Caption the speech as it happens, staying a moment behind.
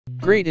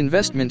Great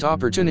investment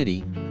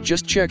opportunity.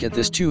 Just check at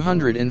this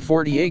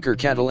 240-acre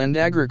cattle and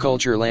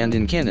agriculture land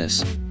in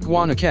Canas,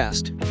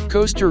 Guanacaste,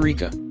 Costa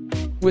Rica.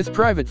 With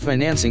private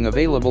financing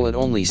available at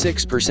only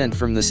 6%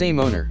 from the same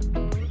owner.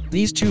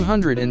 These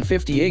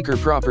 250-acre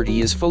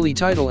property is fully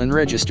title and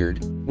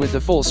registered, with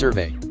a full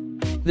survey.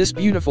 This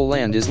beautiful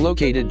land is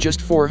located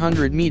just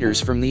 400 meters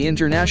from the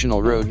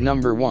International Road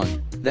Number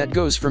 1, that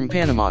goes from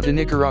Panama to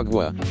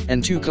Nicaragua,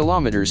 and 2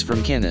 kilometers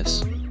from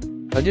Canas.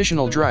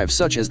 Additional drives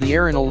such as the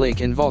Arenal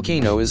Lake and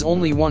volcano is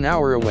only 1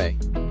 hour away.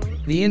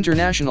 The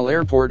International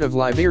Airport of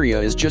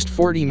Liberia is just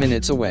 40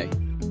 minutes away.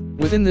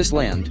 Within this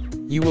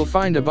land, you will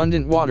find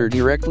abundant water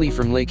directly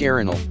from Lake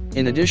Arenal,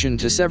 in addition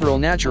to several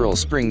natural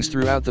springs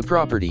throughout the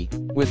property,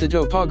 with a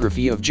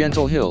topography of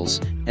gentle hills,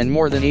 and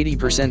more than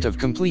 80% of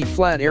complete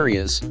flat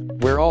areas,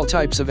 where all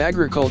types of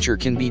agriculture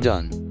can be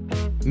done.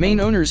 Main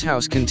owner's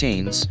house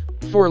contains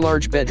 4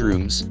 large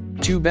bedrooms,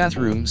 2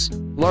 bathrooms,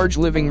 large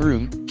living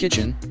room,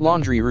 kitchen,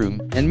 laundry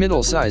room, and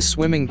middle-size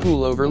swimming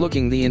pool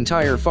overlooking the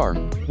entire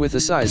farm, with a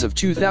size of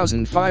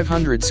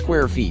 2,500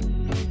 square feet.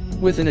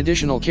 With an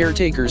additional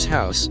caretaker's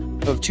house,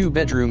 of 2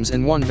 bedrooms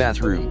and 1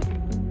 bathroom.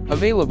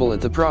 Available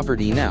at the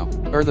property now,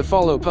 are the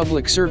follow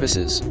public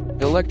services,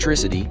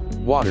 electricity,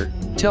 water,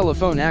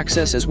 telephone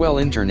access as well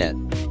internet.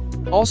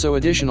 Also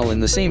additional in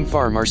the same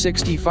farm are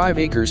 65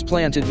 acres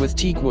planted with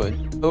teak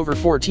wood, over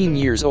 14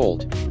 years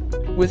old.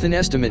 With an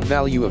estimate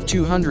value of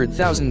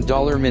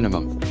 $200,000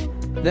 minimum.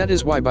 That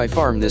is why by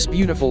farm this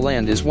beautiful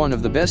land is one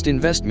of the best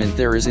investment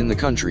there is in the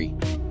country.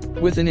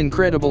 With an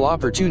incredible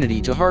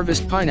opportunity to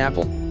harvest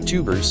pineapple,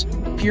 tubers,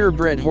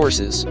 purebred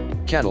horses,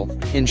 cattle,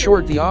 in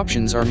short the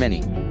options are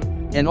many.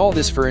 And all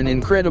this for an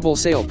incredible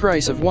sale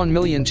price of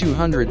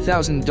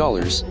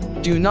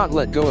 $1,200,000, do not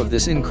let go of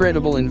this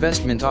incredible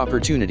investment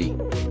opportunity.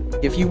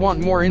 If you want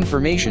more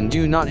information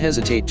do not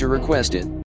hesitate to request it.